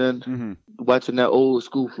know what I'm saying? Mm-hmm. Watching that old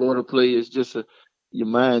school Florida play is just your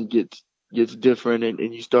mind gets different,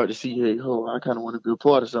 and you start to see, hey, I kind of want to be a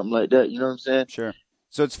part of something like that. You know what I'm saying? Sure.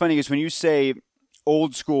 So it's funny because when you say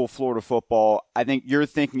old school Florida football, I think you're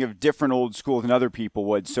thinking of different old school than other people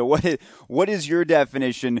would. So what is your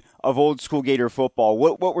definition of old school Gator football?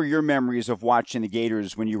 What were your memories of watching the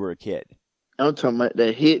Gators when you were a kid? I'm talking about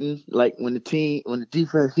that hitting, like when the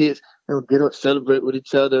defense hits, they'll get up, celebrate with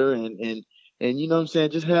each other, and you know what I'm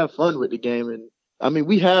saying, just have fun with the game. And I mean,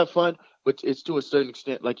 we have fun, but it's to a certain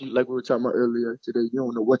extent, like we were talking about earlier today. You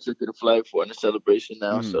don't know what you'll get a flag for in the celebration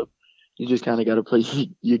now, so you just kind of got to play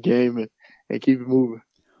your game and keep it moving.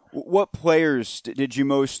 What players did you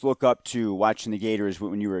most look up to watching the Gators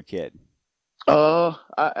when you were a kid? I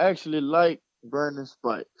actually like Brandon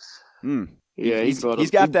Spikes. Yeah, he's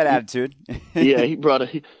got that attitude. Yeah, he brought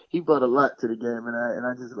a lot to the game, and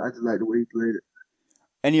I just like the way he played it.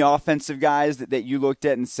 Any offensive guys that you looked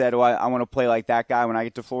at and said, I want to play like that guy when I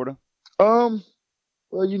get to Florida? Well,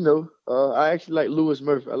 I actually like Louis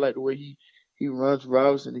Murphy. I like the way he runs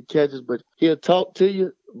routes and he catches, but he'll talk to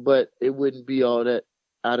you, but it wouldn't be all that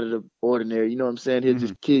out of the ordinary. You know what I'm saying? He'll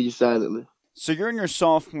just kill you silently. So you're in your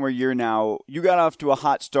sophomore year now. You got off to a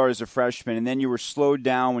hot start as a freshman, and then you were slowed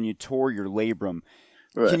down when you tore your labrum.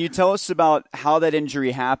 Right. Can you tell us about how that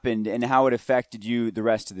injury happened and how it affected you the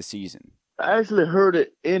rest of the season? I actually heard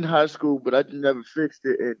it in high school, but I never fixed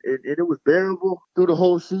it. And it was bearable through the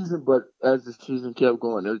whole season, but as the season kept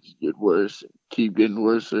going, it just get worse, keep getting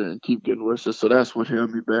worse, and keep getting worse. So that's what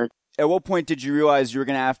held me back. At what point did you realize you were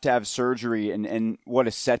going to have surgery and what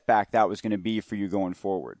a setback that was going to be for you going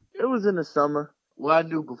forward? It was in the summer. Well, I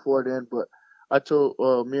knew before then, but I told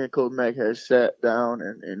me and Coach Mack had sat down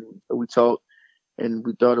and we talked, and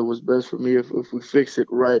we thought it was best for me if we fix it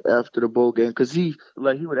right after the bowl game. Because he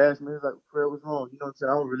would ask me, like, Fred, what's wrong? You know what I'm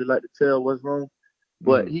saying? I don't really like to tell what's wrong,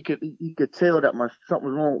 but he could tell that something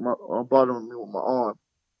was wrong with my bothering me with my arm.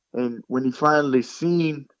 And when he finally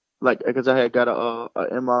seen, like, because I had got a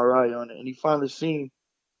MRI on it, and he finally seen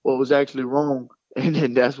what was actually wrong, and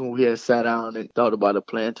then that's when we had sat down and thought about a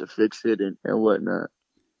plan to fix it and whatnot.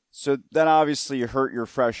 So that obviously hurt your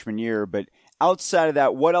freshman year, but outside of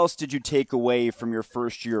that, what else did you take away from your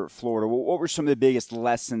first year at Florida? What were some of the biggest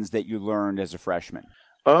lessons that you learned as a freshman?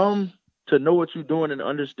 To know what you're doing and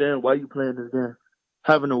understand why you're playing this game.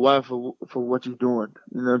 Having a why for what you're doing.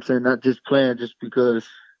 You know what I'm saying? Not just playing just because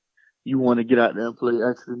you want to get out there and play.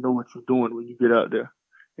 Actually know what you're doing when you get out there.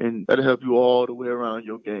 And that'll help you all the way around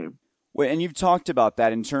your game. Well, and you've talked about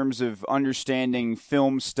that in terms of understanding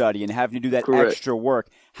film study and having to do that Correct. Extra work.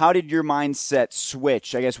 How did your mindset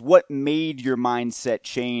switch? I guess what made your mindset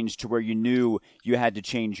change to where you knew you had to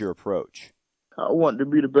change your approach? I wanted to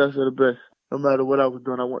be the best of the best. No matter what I was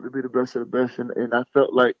doing, I wanted to be the best of the best. And I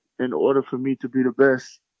felt like in order for me to be the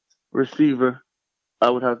best receiver, I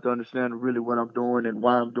would have to understand really what I'm doing and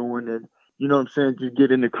why I'm doing it. You know what I'm saying? Just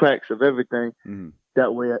get in the cracks of everything. Mm-hmm.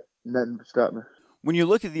 That way, nothing would stop me. When you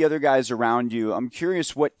look at the other guys around you, I'm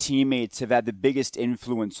curious what teammates have had the biggest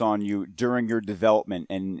influence on you during your development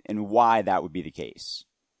and why that would be the case.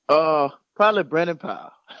 Probably Brandon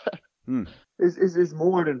Powell. It's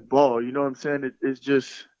more than ball, you know what I'm saying? It's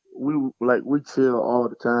just we chill all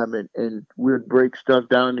the time and we'd break stuff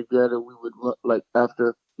down together. We would like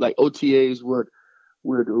after like OTAs would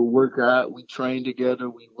work out, we train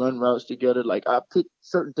together, we run routes together. Like I pick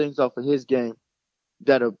certain things off of his game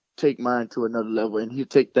that'll take mine to another level, and he'll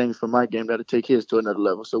take things from my game that'll take his to another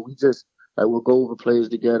level. So we just we'll go over plays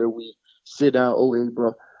together. We sit down, hey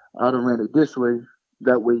bro, I done ran it this way.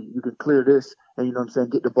 That way you can clear this, and you know what I'm saying,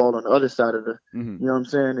 get the ball on the other side of you know what I'm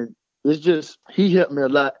saying? And it's just, he helped me a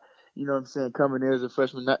lot, you know what I'm saying, coming in as a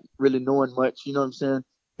freshman, not really knowing much, you know what I'm saying?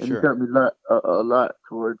 And He helped me a lot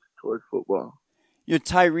towards football. You know,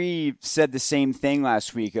 Tyree said the same thing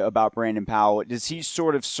last week about Brandon Powell. Does he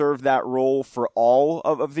sort of serve that role for all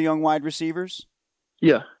of the young wide receivers?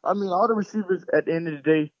 Yeah. I mean, all the receivers at the end of the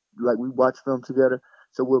day, like we watch film together,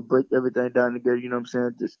 so we'll break everything down together, you know what I'm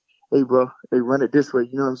saying? Just, hey, bro, hey, run it this way,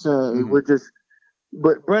 you know what I'm saying? We're just,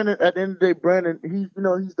 but Brandon, at the end of the day, Brandon, he's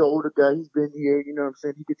the older guy. He's been here, you know what I'm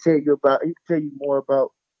saying? He can tell you more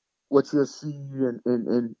about what you'll see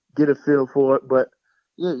and get a feel for it, but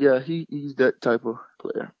yeah, he's that type of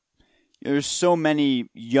player. There's so many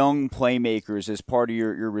young playmakers as part of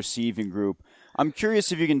your receiving group. I'm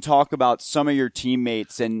curious if you can talk about some of your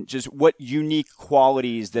teammates and just what unique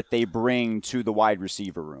qualities that they bring to the wide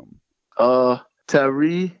receiver room.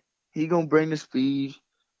 Tyree, he gonna bring the speed.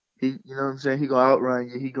 You know what I'm saying? He gonna outrun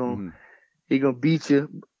you. He gonna beat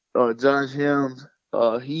you. Josh Helms,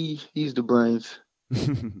 he's the brains.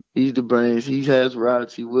 He's the brains. He has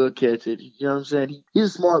routes. He will catch it. You know what I'm saying? He's a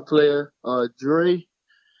smart player. Dre,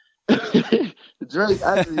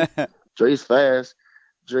 Dre's fast.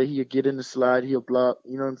 Dre, he'll get in the slide. He'll block.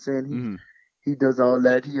 You know what I'm saying? He does all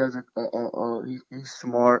that. He has he's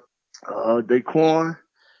smart. Daquan,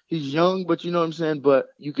 he's young, but you know what I'm saying? But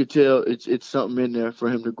you could tell it's something in there for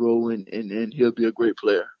him to grow and he'll be a great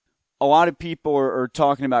player. A lot of people are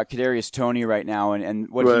talking about Kadarius Toney right now and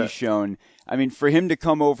what he's shown. I mean, for him to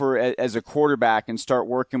come over as a quarterback and start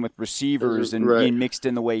working with receivers and being mixed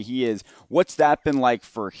in the way he is, what's that been like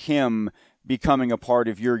for him becoming a part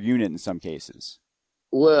of your unit in some cases?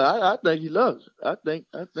 Well, I think he loves it. I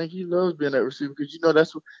think he loves being that receiver because, you know,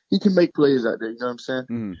 that's what he can make plays out there. You know what I'm saying?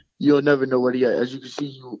 Mm-hmm. You'll never know what he got. As you can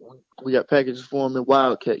see, we got packages for him in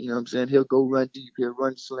Wildcat. You know what I'm saying? He'll go run deep. He'll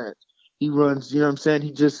run slant. He runs, you know what I'm saying?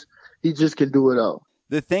 He just can do it all.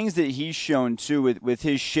 The things that he's shown, too, with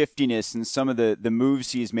his shiftiness and some of the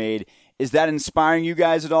moves he's made, is that inspiring you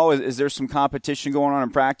guys at all? Is there some competition going on in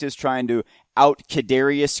practice trying to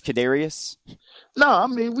out-Kadarius? No, I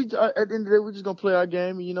mean, at the end of the day, we're just going to play our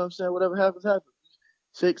game, and you know what I'm saying? Whatever happens, happens.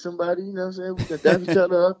 Shake somebody, you know what I'm saying? We can dap each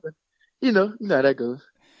other up, and you know how that goes.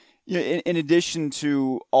 Yeah, in addition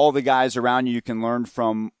to all the guys around you can learn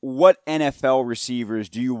from, what NFL receivers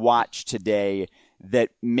do you watch today that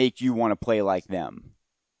make you want to play like them?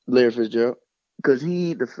 Larry Fitzgerald. Because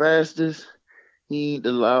he ain't the fastest, he ain't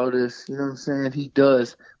the loudest, you know what I'm saying? He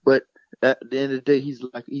does, but at the end of the day,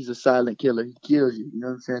 he's a silent killer. He kills you, you know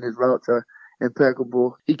what I'm saying? His routes are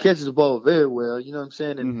impeccable. He catches the ball very well, you know what I'm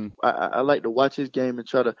saying? And I like to watch his game and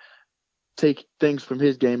try to take things from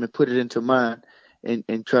his game and put it into mine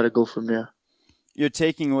and try to go from there. You're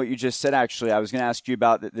taking what you just said, actually. I was going to ask you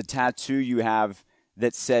about the tattoo you have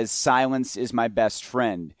that says, "Silence is my best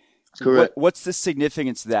friend." Correct. What's the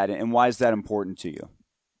significance of that, and why is that important to you?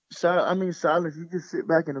 Silence, you just sit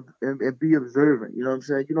back and be observant. You know what I'm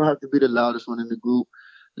saying? You don't have to be the loudest one in the group.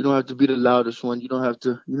 You don't have to be the loudest one. You don't have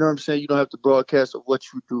to, you know what I'm saying? You don't have to broadcast of what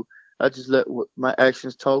you do. I just let my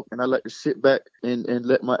actions talk, and I like to sit back and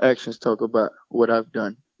let my actions talk about what I've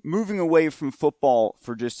done. Moving away from football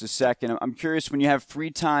for just a second, I'm curious, when you have free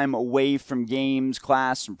time away from games,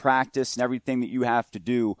 class, and practice, and everything that you have to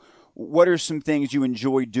do, what are some things you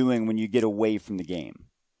enjoy doing when you get away from the game?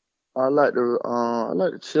 I like to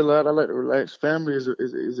chill out. I like to relax. Family is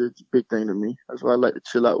a big thing to me. That's why I like to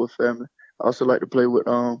chill out with family. I also like to play with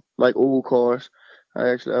like old cars. I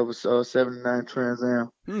have a 79 Trans Am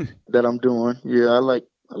that I'm doing. Yeah, I like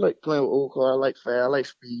playing with old cars. I like fast. I like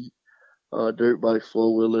speed. Dirt bikes,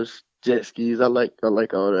 4-wheelers, jet skis. I like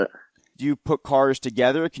all that. Do you put cars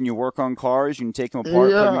together? Can you work on cars? You can take them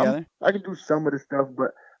apart, put them together? I can do some of the stuff,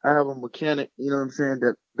 but I have a mechanic, you know what I'm saying,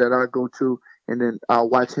 that I go to, and then I'll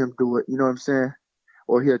watch him do it, you know what I'm saying?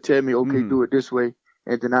 Or he'll tell me, okay, do it this way,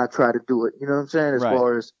 and then I try to do it, you know what I'm saying, as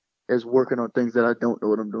far as working on things that I don't know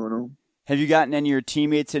what I'm doing on. Have you gotten any of your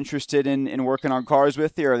teammates interested in working on cars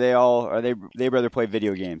with you, or are they rather play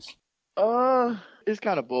video games? It's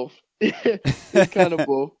kind of both. It's kind of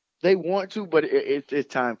both. They want to, but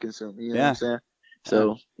it's time consuming, you know what I'm saying?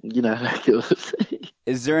 So, you know how that goes.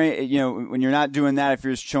 Is there any, when you're not doing that, if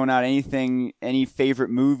you're just showing out anything, any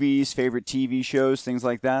favorite movies, favorite TV shows, things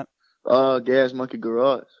like that? Gas Monkey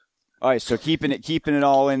Garage. All right, so keeping it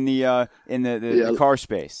all in the car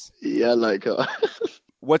space. Yeah, I like cars.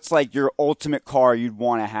 What's like your ultimate car you'd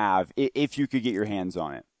want to have if you could get your hands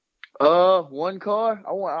on it? One car?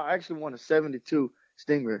 I actually want a 72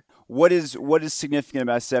 Stingray. What is significant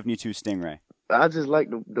about a 72 Stingray? I just like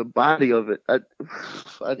the body of it.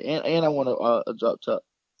 And I want a drop top.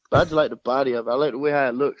 But I just like the body of it. I like the way how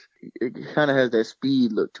it looks. It kind of has that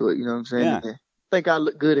speed look to it. You know what I'm saying? Yeah. I think I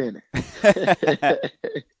look good in it.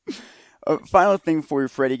 Final thing for you,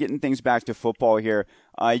 Freddie, getting things back to football here.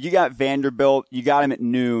 You got Vanderbilt. You got him at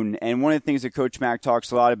noon. And one of the things that Coach Mack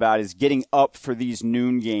talks a lot about is getting up for these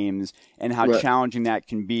noon games and how challenging that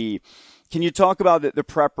can be. Can you talk about the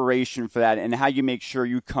preparation for that and how you make sure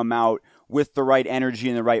you come out with the right energy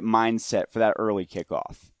and the right mindset for that early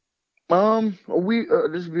kickoff?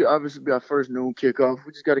 This will obviously be our first noon kickoff.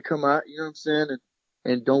 We just got to come out, you know what I'm saying,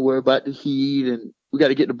 and don't worry about the heat, and we got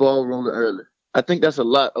to get the ball rolling early. I think that's a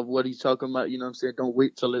lot of what he's talking about, you know what I'm saying. Don't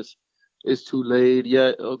wait till it's too late.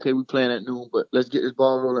 Yeah, okay, we playing at noon, but let's get this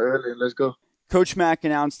ball rolling early and let's go. Coach Mack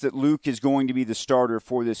announced that Luke is going to be the starter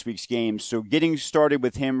for this week's game. So getting started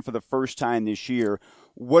with him for the first time this year,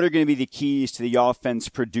 what are going to be the keys to the offense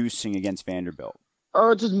producing against Vanderbilt?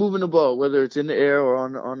 Just moving the ball, whether it's in the air or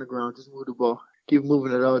on the ground. Just move the ball. Keep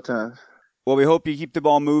moving at all times. Well, we hope you keep the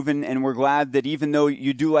ball moving, and we're glad that even though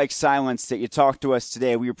you do like silence, that you talked to us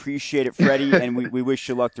today. We appreciate it, Freddie, and we wish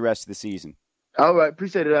you luck the rest of the season. All right.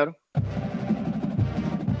 Appreciate it, Adam.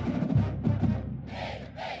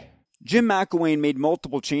 Jim McElwain made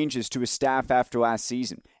multiple changes to his staff after last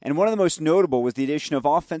season, and one of the most notable was the addition of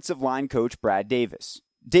offensive line coach Brad Davis.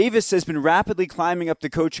 Davis has been rapidly climbing up the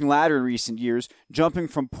coaching ladder in recent years, jumping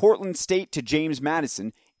from Portland State to James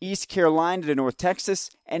Madison, East Carolina to North Texas,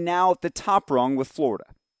 and now at the top rung with Florida.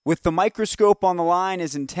 With the microscope on the line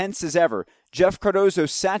as intense as ever, Jeff Cardozo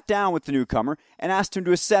sat down with the newcomer and asked him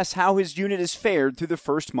to assess how his unit has fared through the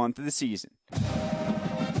first month of the season.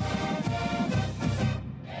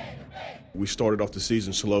 We started off the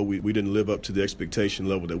season slow. We didn't live up to the expectation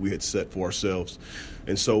level that we had set for ourselves.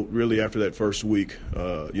 And so really after that first week,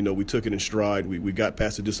 we took it in stride. We got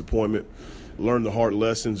past the disappointment, learned the hard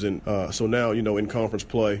lessons. And so now, in conference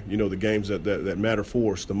play, the games that matter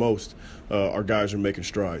for us the most, our guys are making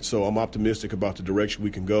strides. So I'm optimistic about the direction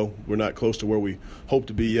we can go. We're not close to where we hope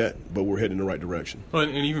to be yet, but we're heading in the right direction. Well,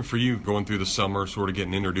 and even for you, going through the summer, sort of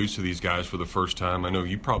getting introduced to these guys for the first time, I know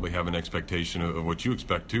you probably have an expectation of what you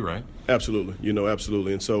expect too, right? Absolutely,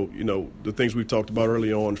 absolutely. And so, the things we've talked about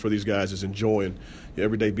early on for these guys is enjoying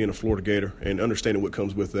every day being a Florida Gator and understanding what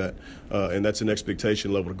comes with that. And that's an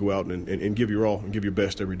expectation level to go out and give your all and give your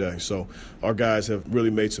best every day. So our guys have really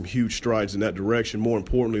made some huge strides in that direction. More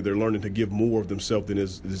importantly, they're learning to give more of themselves than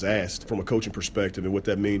is asked from a coaching perspective. And what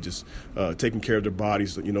that means is taking care of their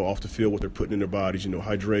bodies, off the field, what they're putting in their bodies,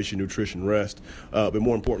 hydration, nutrition, rest. But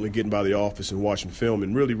more importantly, getting by the office and watching film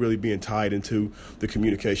and really, really being tied into the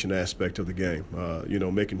communication aspect of the game.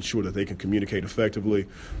 Making sure that they can communicate effectively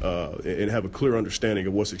and have a clear understanding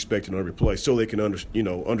of what's expected on every play, so they can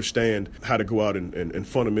understand how to go out and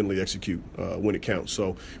fundamentally execute when it counts.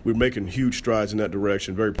 So we're making huge strides in that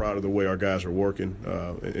direction. Very proud of the way our guys are working,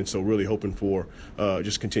 and so really hoping for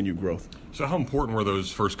just continued growth. So how important were those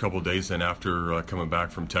first couple of days then after coming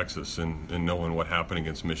back from Texas and knowing what happened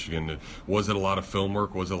against Michigan? Was it a lot of film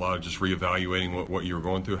work? Was it a lot of just reevaluating what you were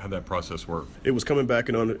going through? How did that process work? It was coming back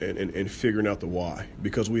and figuring out the why,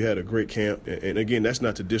 because we had a great camp. And again, that's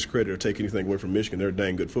not to discredit or take anything away from Michigan. They're a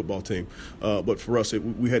dang good football team. But for us,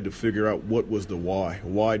 we had to figure out what was the why.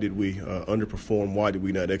 Why did we underperform? Why did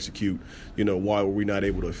we not execute? Why were we not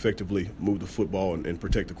able to effectively move the football and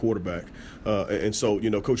protect the quarterback? And so,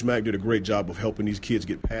 Coach Mack did a great job of helping these kids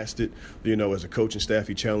get past it. As a coaching staff,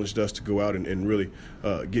 he challenged us to go out and really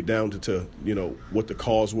get down to what the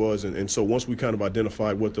cause was. And so once we kind of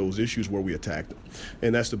identified what those issues were, we attacked them.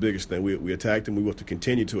 And that's the biggest thing. We attacked them. We want to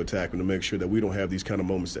continue to attack them to make sure that we don't have these kind of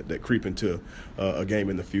moments that creep into a game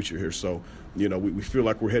in the future here. So, we feel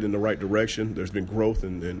like we're heading in the right direction. There's been growth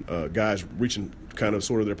and guys reaching kind of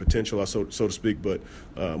sort of their potential, so to speak. But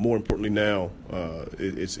more importantly now,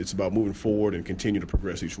 it's about moving forward and continue to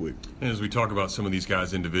progress each week. And as we talk about some of these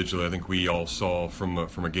guys individually, I think we all saw from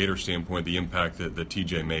a Gator standpoint the impact that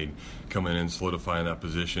TJ made coming in, solidifying that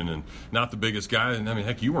position, and not the biggest guy. And I mean,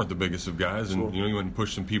 heck, you weren't the biggest of guys, and you went and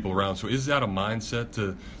pushed some people around. So is that a mindset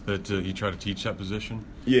that you try to teach that position?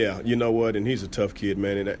 Yeah, you know what, and he's a tough kid,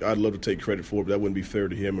 man, and I'd love to take credit for it, but that wouldn't be fair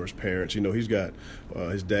to him or his parents. He's got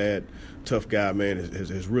his dad, tough guy, man,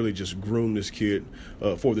 has really just groomed this kid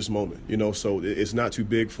for this moment, so it's not too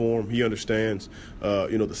big for him. He understands,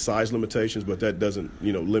 the size limitations, but that doesn't,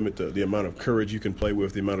 limit the amount of courage you can play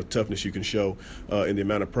with, the amount of toughness you can show, and the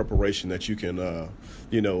amount of preparation that you can,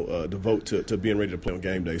 devote to being ready to play on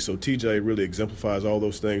game day. So TJ really exemplifies all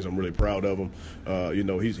those things. I'm really proud of him.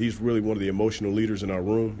 He's really one of the emotional leaders in our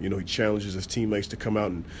room. He challenges his teammates to come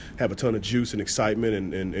out and have a ton of juice and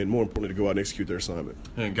excitement and more importantly, to go out and execute their assignment.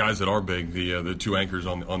 And guys that are big, the two anchors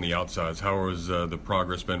on the outsides, how has the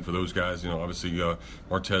progress been for those guys? Obviously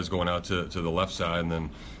Martez going out to the left side, and then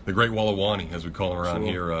the great Walawani, as we call him around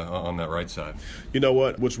here, on that right side. You know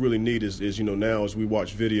what? What's really neat is now as we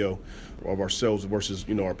watch video of ourselves versus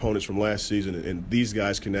our opponents from last season, and these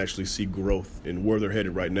guys can actually see growth and where they're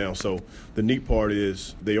headed right now. So the neat part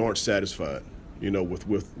is they aren't satisfied.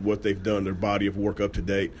 with what they've done, their body of work up to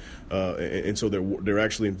date. And so they're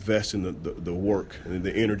actually investing the work and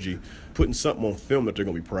the energy, putting something on film that they're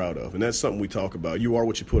going to be proud of. And that's something we talk about. You are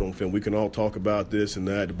what you put on film. We can all talk about this and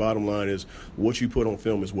that. The bottom line is what you put on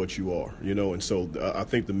film is what you are, And so I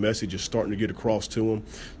think the message is starting to get across to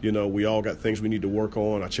them. We all got things we need to work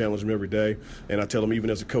on. I challenge them every day. And I tell them, even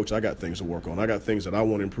as a coach, I got things to work on. I got things that I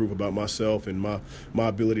want to improve about myself and my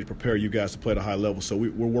ability to prepare you guys to play at a high level. So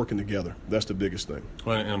we're working together. That's the biggest thing.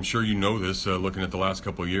 Well, and I'm sure you know this looking at the last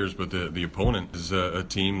couple of years, but the opponent is a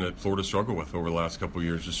team that Florida struggled with over the last couple of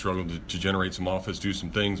years, just struggled to generate some offense, do some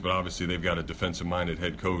things, but obviously they've got a defensive-minded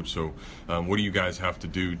head coach. So what do you guys have to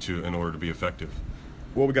do in order to be effective?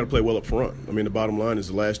 Well, we got to play well up front. I mean, the bottom line is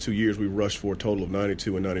the last 2 years we rushed for a total of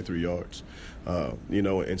 92 and 93 yards.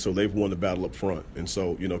 And so they've won the battle up front. And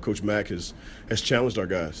so, Coach Mack has challenged our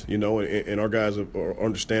guys, and our guys are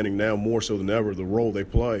understanding now more so than ever the role they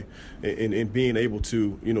play in being able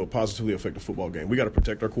to, positively affect the football game. We got to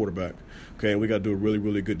protect our quarterback, okay, and we got to do a really,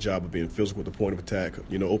 really good job of being physical at the point of attack,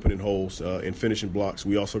 opening holes and finishing blocks.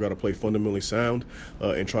 We also got to play fundamentally sound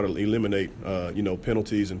and try to eliminate,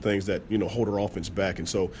 penalties and things that, hold our offense back. And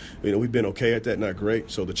so, we've been okay at that, not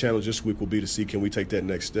great. So the challenge this week will be to see, can we take that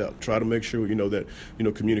next step? Try to make sure, that,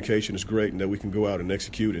 communication is great and that we can go out and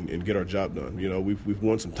execute and get our job done. We've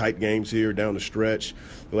won some tight games here down the stretch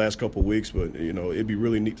the last couple of weeks, but, it'd be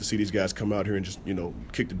really neat to see these guys come out here and just,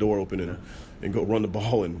 kick the door open and go run the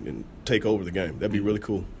ball and take over the game. That'd be really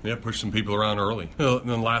cool. Yeah, push some people around early. And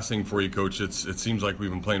then last thing for you, Coach, it seems like we've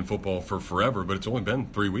been playing football for forever, but it's only been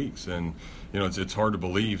 3 weeks, and it's hard to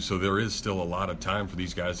believe. So there is still a lot of time for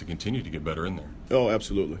these guys to continue to get better in there. Oh,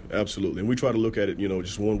 absolutely, absolutely. And we try to look at it,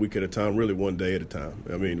 just 1 week at a time, really 1 day at a time.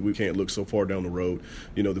 I mean, we can't look so far down the road.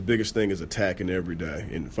 The biggest thing is attacking every day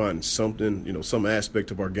and finding something, some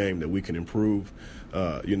aspect of our game that we can improve.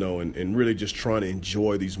 And really just trying to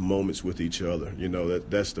enjoy these moments with each other.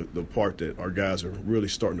 That's the part that our guys are really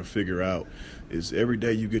starting to figure out is every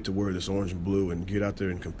day you get to wear this orange and blue and get out there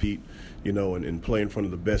and compete, and play in front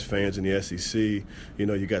of the best fans in the SEC.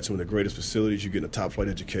 You got some of the greatest facilities. You're getting a top-flight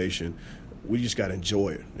education. We just got to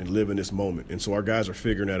enjoy it and live in this moment. And so our guys are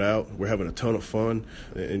figuring that out. We're having a ton of fun,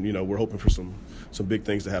 and, we're hoping for some big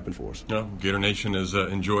things to happen for us. Yeah, Gator Nation has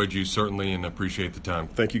enjoyed you, certainly, and appreciate the time.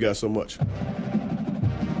 Thank you guys so much.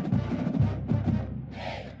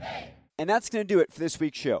 And that's going to do it for this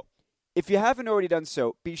week's show. If you haven't already done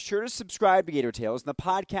so, be sure to subscribe to Gator Tales in the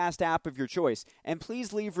podcast app of your choice, and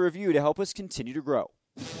please leave a review to help us continue to grow.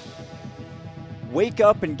 Wake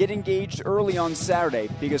up and get engaged early on Saturday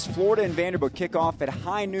because Florida and Vanderbilt kick off at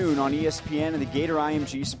high noon on ESPN and the Gator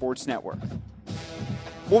IMG Sports Network.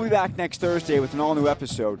 We'll be back next Thursday with an all-new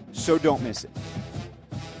episode, so don't miss it.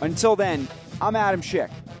 Until then, I'm Adam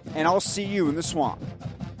Schick, and I'll see you in the swamp.